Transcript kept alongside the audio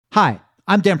Hi,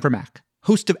 I'm Dan Primack,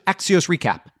 host of Axios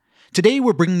Recap. Today,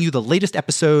 we're bringing you the latest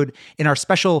episode in our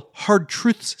special Hard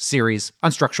Truths series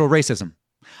on structural racism.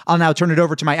 I'll now turn it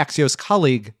over to my Axios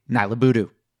colleague, Niala Boodhoo.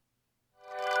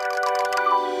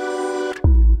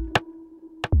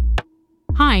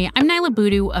 Hi, I'm Niala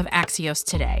Boodhoo of Axios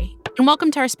Today, and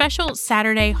welcome to our special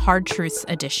Saturday Hard Truths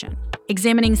edition,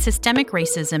 examining systemic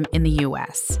racism in the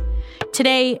U.S.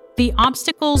 Today, the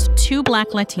obstacles two Black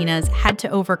Latinas had to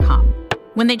overcome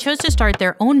when they chose to start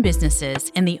their own businesses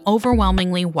in the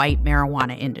overwhelmingly white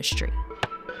marijuana industry.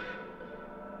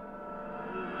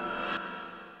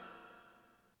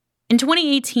 In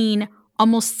 2018,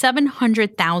 almost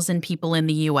 700,000 people in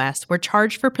the U.S. were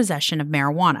charged for possession of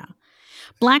marijuana.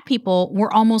 Black people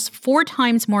were almost 4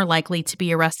 times more likely to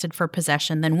be arrested for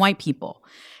possession than white people,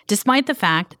 despite the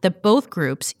fact that both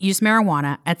groups use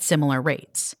marijuana at similar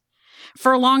rates.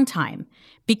 For a long time,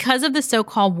 because of the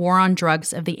so-called war on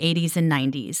drugs of the 80s and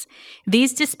 90s,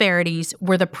 these disparities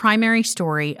were the primary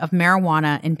story of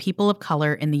marijuana and people of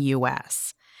color in the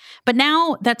U.S. But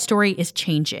now that story is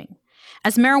changing.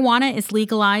 As marijuana is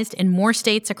legalized in more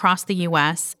states across the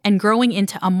U.S. and growing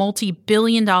into a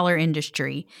multi-billion-dollar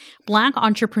industry, Black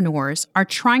entrepreneurs are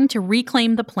trying to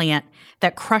reclaim the plant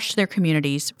that crushed their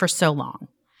communities for so long.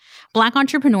 Black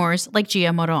entrepreneurs like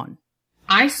Gia Moron.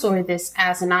 I saw this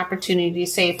as an opportunity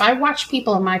to say, if I watch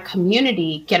people in my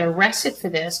community get arrested for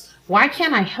this, why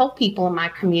can't I help people in my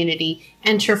community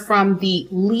enter from the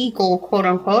legal, quote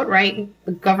unquote, right,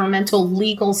 the governmental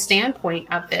legal standpoint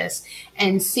of this,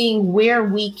 and seeing where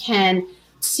we can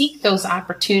seek those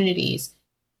opportunities.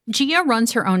 Gia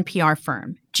runs her own PR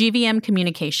firm, GVM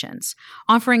Communications,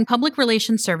 offering public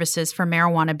relations services for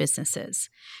marijuana businesses.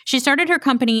 She started her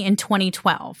company in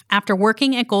 2012 after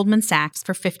working at Goldman Sachs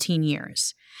for 15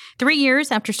 years. 3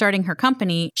 years after starting her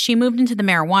company, she moved into the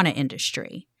marijuana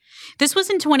industry. This was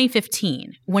in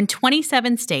 2015, when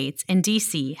 27 states and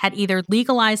D.C. had either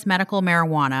legalized medical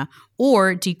marijuana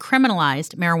or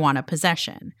decriminalized marijuana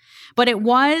possession. But it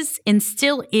was, and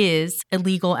still is,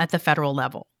 illegal at the federal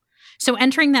level. So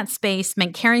entering that space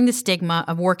meant carrying the stigma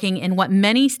of working in what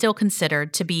many still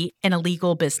considered to be an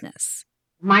illegal business.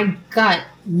 My gut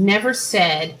never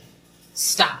said,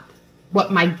 stop.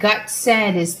 What my gut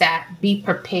said is that be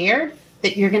prepared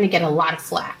that you're going to get a lot of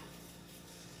flack,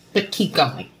 but keep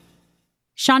going.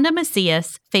 Shonda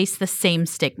Macias faced the same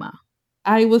stigma.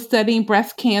 I was studying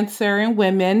breast cancer in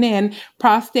women and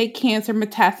prostate cancer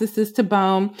metastasis to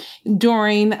bone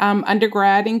during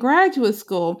undergrad and graduate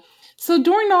school. So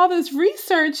during all this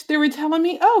research, they were telling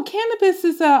me, oh, cannabis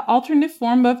is an alternate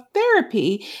form of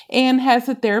therapy and has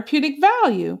a therapeutic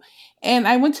value. And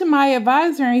I went to my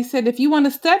advisor and he said, if you want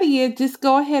to study it, just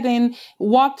go ahead and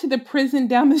walk to the prison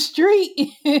down the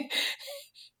street.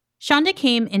 Shonda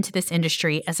came into this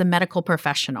industry as a medical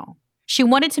professional. She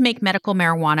wanted to make medical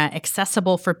marijuana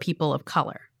accessible for people of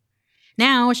color.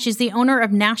 Now she's the owner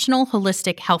of National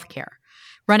Holistic Healthcare,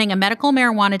 running a medical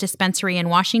marijuana dispensary in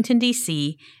Washington,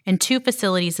 D.C., and 2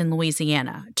 facilities in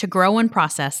Louisiana to grow and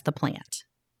process the plant.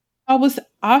 I was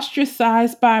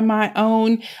ostracized by my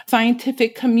own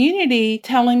scientific community,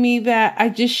 telling me that I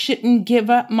just shouldn't give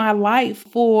up my life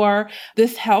for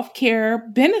this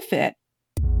healthcare benefit.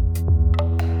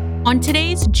 On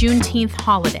today's Juneteenth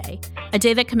holiday, a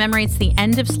day that commemorates the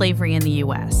end of slavery in the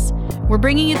U.S., we're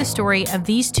bringing you the story of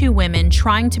these 2 women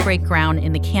trying to break ground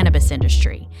in the cannabis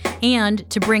industry and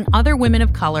to bring other women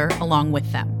of color along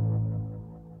with them.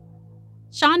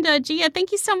 Shonda, Gia,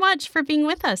 thank you so much for being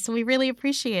with us. We really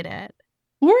appreciate it.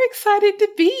 We're excited to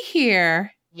be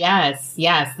here. Yes,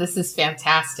 this is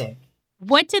fantastic.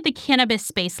 What did the cannabis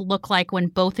space look like when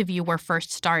both of you were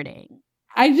first starting?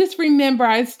 I just remember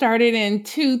I started in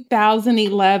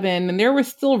 2011 and there were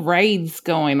still raids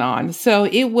going on. So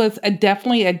it was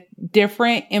definitely a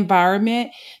different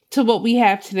environment to what we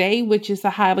have today, which is a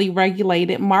highly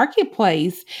regulated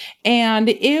marketplace. And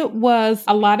it was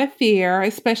a lot of fear,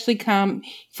 especially come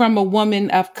from a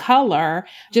woman of color,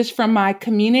 just from my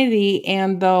community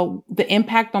and the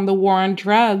impact on the war on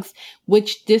drugs,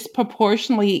 which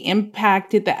disproportionately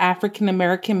impacted the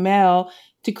African-American male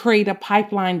to create a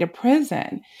pipeline to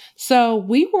prison. So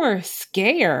we were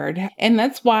scared. And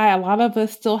that's why a lot of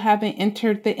us still haven't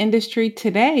entered the industry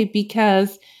today,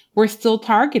 because we're still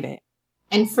targeted.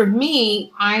 And for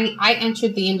me, I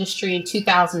entered the industry in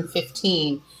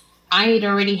 2015. I had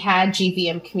already had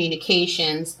GVM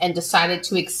Communications and decided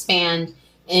to expand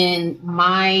in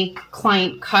my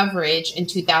client coverage in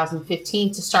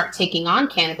 2015 to start taking on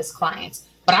cannabis clients.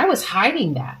 But I was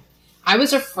hiding that. I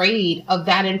was afraid of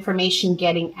that information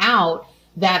getting out,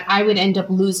 that I would end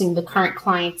up losing the current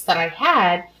clients that I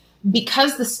had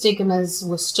because the stigmas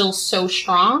was still so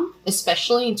strong,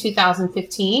 especially in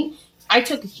 2015, I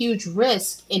took a huge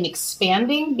risk in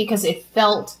expanding because it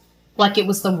felt like it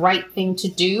was the right thing to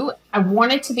do. I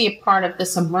wanted to be a part of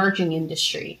this emerging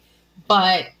industry,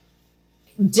 but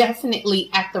definitely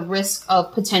at the risk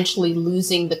of potentially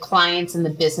losing the clients and the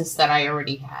business that I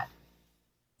already had.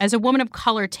 As a woman of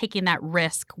color taking that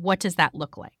risk, what does that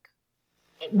look like?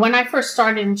 When I first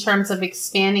started in terms of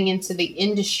expanding into the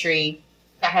industry,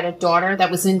 I had a daughter that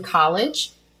was in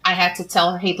college. I had to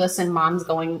tell her, hey, listen, mom's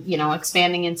going,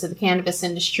 expanding into the cannabis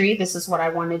industry. This is what I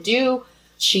want to do.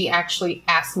 She actually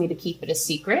asked me to keep it a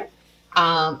secret.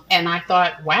 And I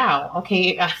thought, wow,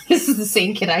 okay, this is the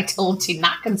same kid I told to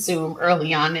not consume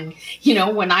early on. And,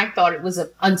 when I thought it was an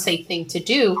unsafe thing to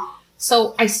do.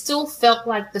 So I still felt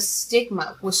like the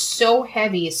stigma was so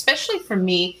heavy, especially for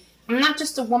me. I'm not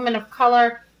just a woman of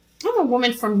color. I'm a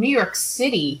woman from New York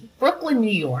City, Brooklyn, New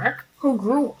York, who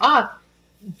grew up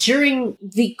during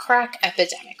the crack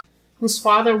epidemic, whose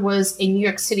father was a New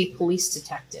York City police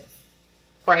detective.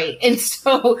 Right. And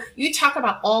so you talk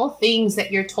about all things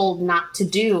that you're told not to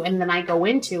do. And then I go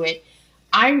into it.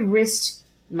 I risked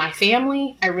my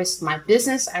family. I risked my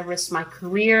business. I risked my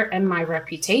career and my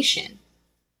reputation.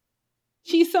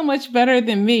 She's so much better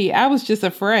than me. I was just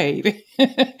afraid.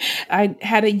 I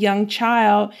had a young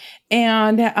child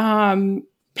and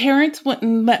parents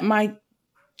wouldn't let my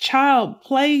child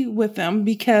play with them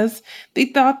because they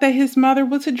thought that his mother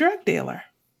was a drug dealer.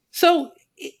 So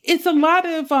it's a lot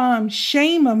of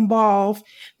shame involved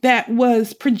that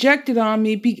was projected on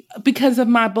me because of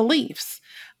my beliefs.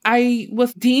 I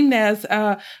was deemed as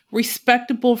a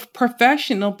respectable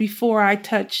professional before I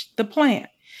touched the plant.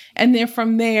 And then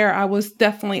from there, I was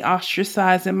definitely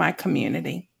ostracized in my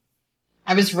community.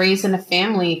 I was raised in a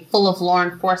family full of law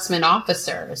enforcement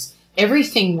officers.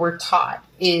 Everything we're taught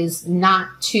is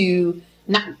not to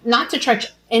touch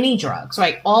any drugs,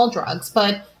 right? All drugs,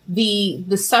 but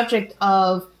the subject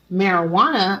of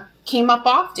marijuana came up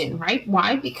often, right?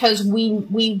 Why? Because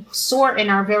we saw in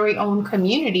our very own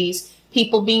communities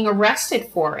people being arrested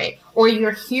for it, or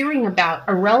you're hearing about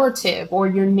a relative or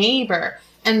your neighbor.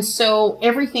 And so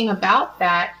everything about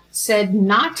that said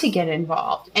not to get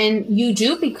involved. And you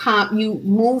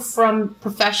move from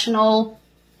professional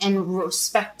and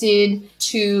respected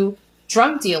to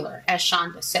drug dealer, as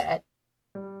Shonda said.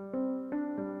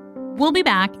 We'll be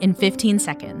back in 15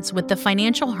 seconds with the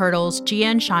financial hurdles Gia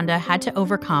and Shonda had to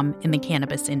overcome in the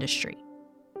cannabis industry.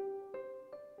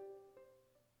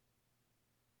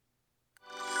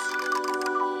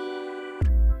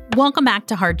 Welcome back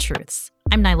to Hard Truths.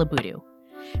 I'm Nyla Boodoo.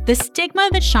 The stigma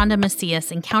that Shonda Macias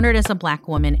encountered as a Black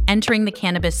woman entering the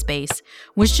cannabis space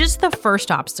was just the first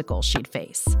obstacle she'd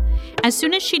face. As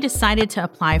soon as she decided to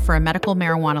apply for a medical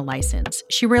marijuana license,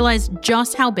 she realized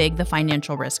just how big the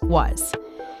financial risk was.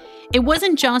 It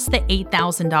wasn't just the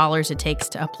 $8,000 it takes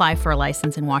to apply for a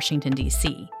license in Washington,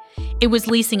 D.C. It was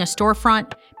leasing a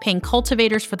storefront, paying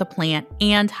cultivators for the plant,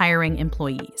 and hiring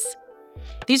employees.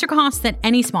 These are costs that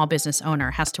any small business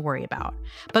owner has to worry about.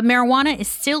 But marijuana is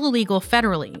still illegal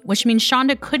federally, which means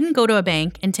Shonda couldn't go to a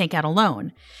bank and take out a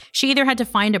loan. She either had to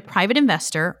find a private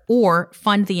investor or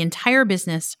fund the entire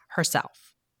business herself.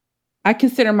 I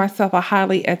consider myself a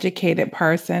highly educated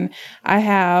person. I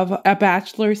have a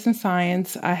bachelor's in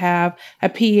science. I have a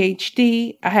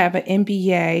PhD. I have an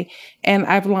MBA, and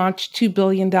I've launched $2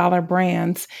 billion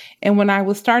brands. And when I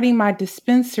was starting my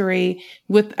dispensary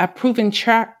with a proven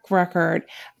track record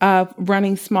of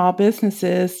running small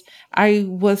businesses, I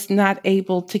was not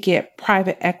able to get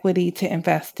private equity to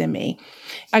invest in me.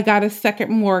 I got a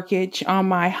second mortgage on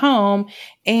my home,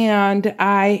 and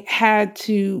I had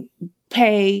to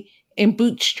pay and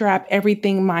bootstrap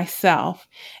everything myself.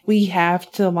 We have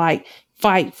to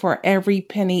fight for every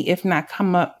penny, if not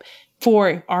come up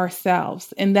for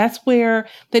ourselves. And that's where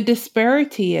the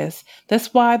disparity is.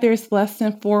 That's why there's less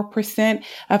than 4%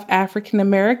 of African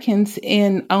Americans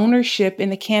in ownership in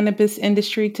the cannabis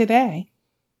industry today.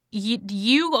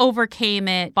 You overcame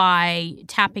it by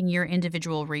tapping your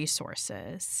individual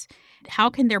resources. How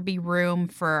can there be room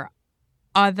for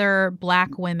other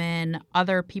Black women,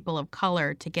 other people of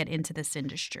color to get into this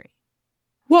industry?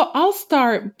 Well, I'll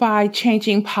start by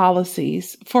changing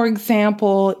policies. For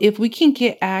example, if we can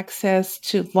get access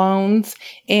to loans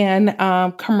and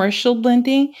commercial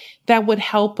lending, that would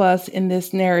help us in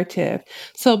this narrative.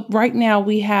 So right now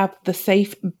we have the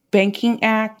Safe Banking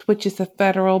Act, which is a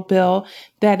federal bill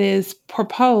that is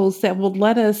proposed that will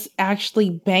let us actually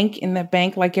bank in the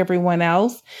bank like everyone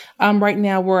else. Right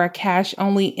now, we're a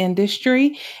cash-only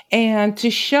industry. And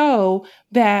to show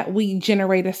that we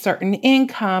generate a certain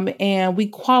income and we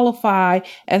qualify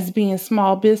as being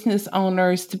small business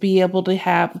owners to be able to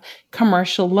have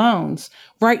commercial loans.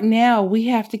 Right now, we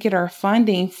have to get our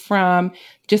funding from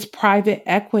just private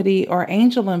equity or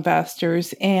angel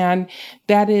investors. And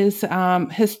that is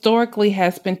historically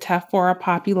has been tough for our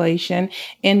population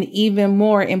and even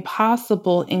more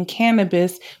impossible in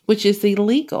cannabis, which is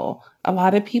illegal. A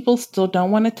lot of people still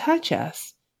don't want to touch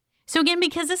us. So again,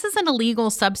 because this is an illegal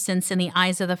substance in the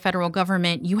eyes of the federal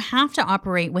government, you have to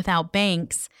operate without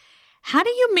banks. How do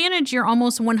you manage your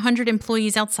almost 100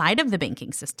 employees outside of the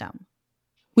banking system?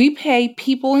 We pay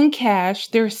people in cash.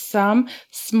 There's some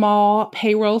small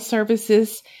payroll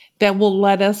services that will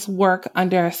let us work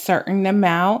under a certain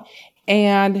amount.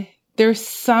 And there's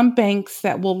some banks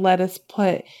that will let us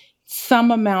put some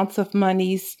amounts of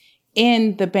monies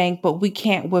in the bank, but we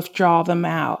can't withdraw them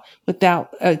out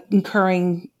without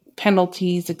incurring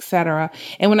penalties, etc.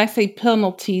 And when I say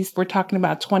penalties, we're talking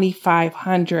about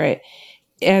 $2,500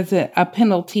 as a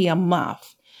penalty a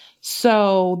month.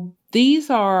 So these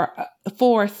are,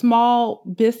 for a small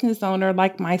business owner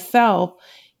like myself,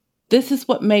 this is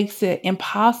what makes it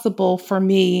impossible for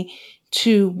me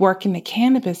to work in the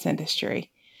cannabis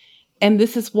industry. And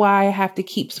this is why I have to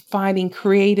keep finding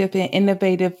creative and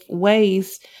innovative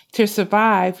ways to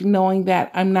survive, knowing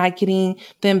that I'm not getting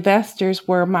the investors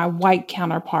where my white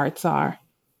counterparts are.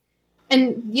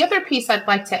 And the other piece I'd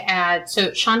like to add, so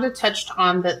Shonda touched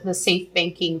on the safe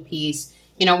banking piece.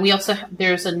 You know, we also,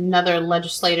 there's another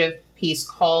legislative piece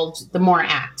called the MORE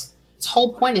Act. Its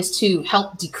whole point is to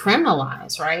help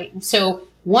decriminalize, right? So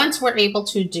once we're able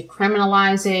to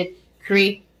decriminalize it,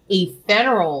 create a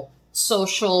federal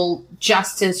social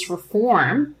justice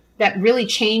reform that really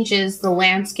changes the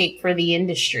landscape for the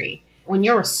industry. When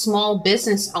you're a small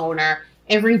business owner,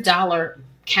 every dollar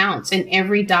counts and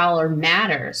every dollar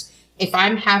matters. If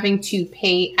I'm having to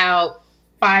pay out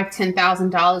 $5,000,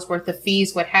 $10,000 worth of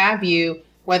fees, what have you,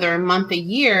 whether a month, a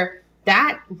year,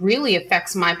 that really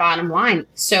affects my bottom line.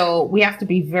 So we have to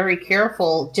be very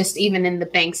careful, just even in the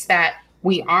banks that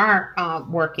we are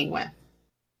working with.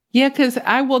 Yeah, because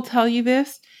I will tell you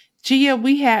this, Gia,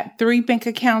 we had 3 bank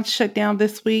accounts shut down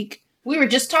this week. We were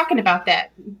just talking about that.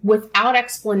 Without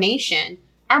explanation,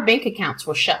 our bank accounts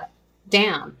were shut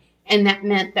down. And that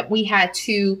meant that we had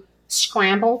to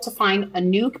scramble to find a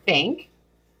new bank.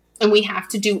 And we have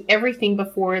to do everything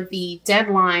before the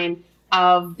deadline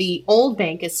of the old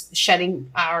bank is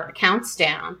shutting our accounts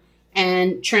down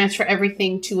and transfer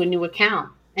everything to a new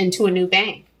account and to a new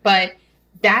bank. But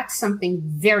that's something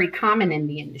very common in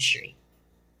the industry.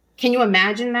 Can you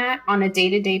imagine that on a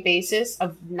day-to-day basis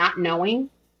of not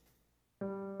knowing?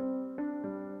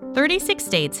 36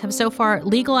 states have so far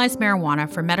legalized marijuana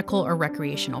for medical or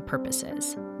recreational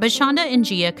purposes. But Shonda and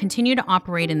Gia continue to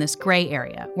operate in this gray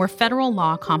area where federal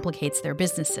law complicates their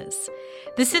businesses.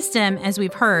 The system, as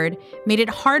we've heard, made it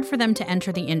hard for them to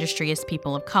enter the industry as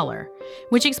people of color,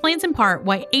 which explains in part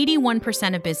why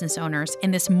 81% of business owners in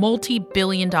this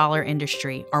multi-billion-dollar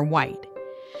industry are white.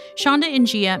 Shonda and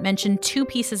Gia mentioned 2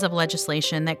 pieces of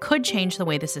legislation that could change the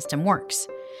way the system works.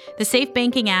 The Safe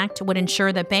Banking Act would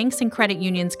ensure that banks and credit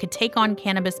unions could take on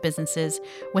cannabis businesses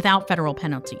without federal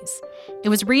penalties. It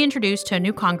was reintroduced to a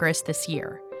new Congress this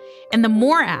year. And the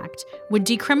MORE Act would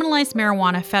decriminalize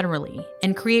marijuana federally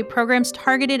and create programs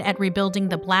targeted at rebuilding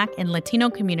the Black and Latino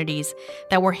communities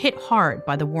that were hit hard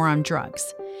by the war on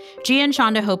drugs. Gia and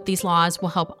Shonda hope these laws will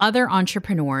help other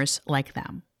entrepreneurs like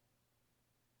them.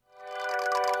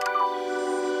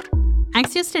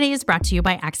 Axios Today is brought to you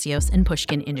by Axios and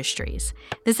Pushkin Industries.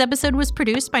 This episode was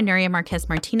produced by Neria Marquez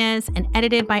Martinez and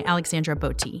edited by Alexandra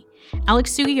Botti.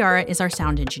 Alex Sugiura is our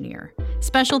sound engineer.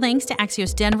 Special thanks to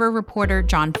Axios Denver reporter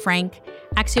John Frank,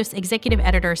 Axios executive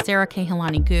editor Sarah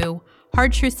Kehalani Gu,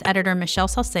 Hard Truths editor Michelle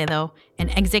Salcedo,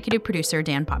 and executive producer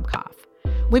Dan Popkoff.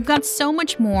 We've got so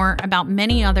much more about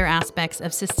many other aspects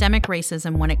of systemic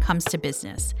racism when it comes to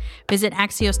business. Visit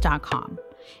Axios.com.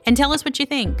 And tell us what you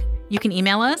think. You can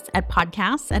email us at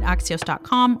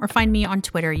podcasts@axios.com or find me on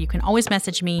Twitter. You can always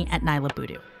message me at Nyla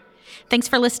Boodoo. Thanks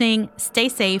for listening. Stay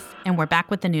safe, and we're back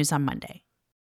with the news on Monday.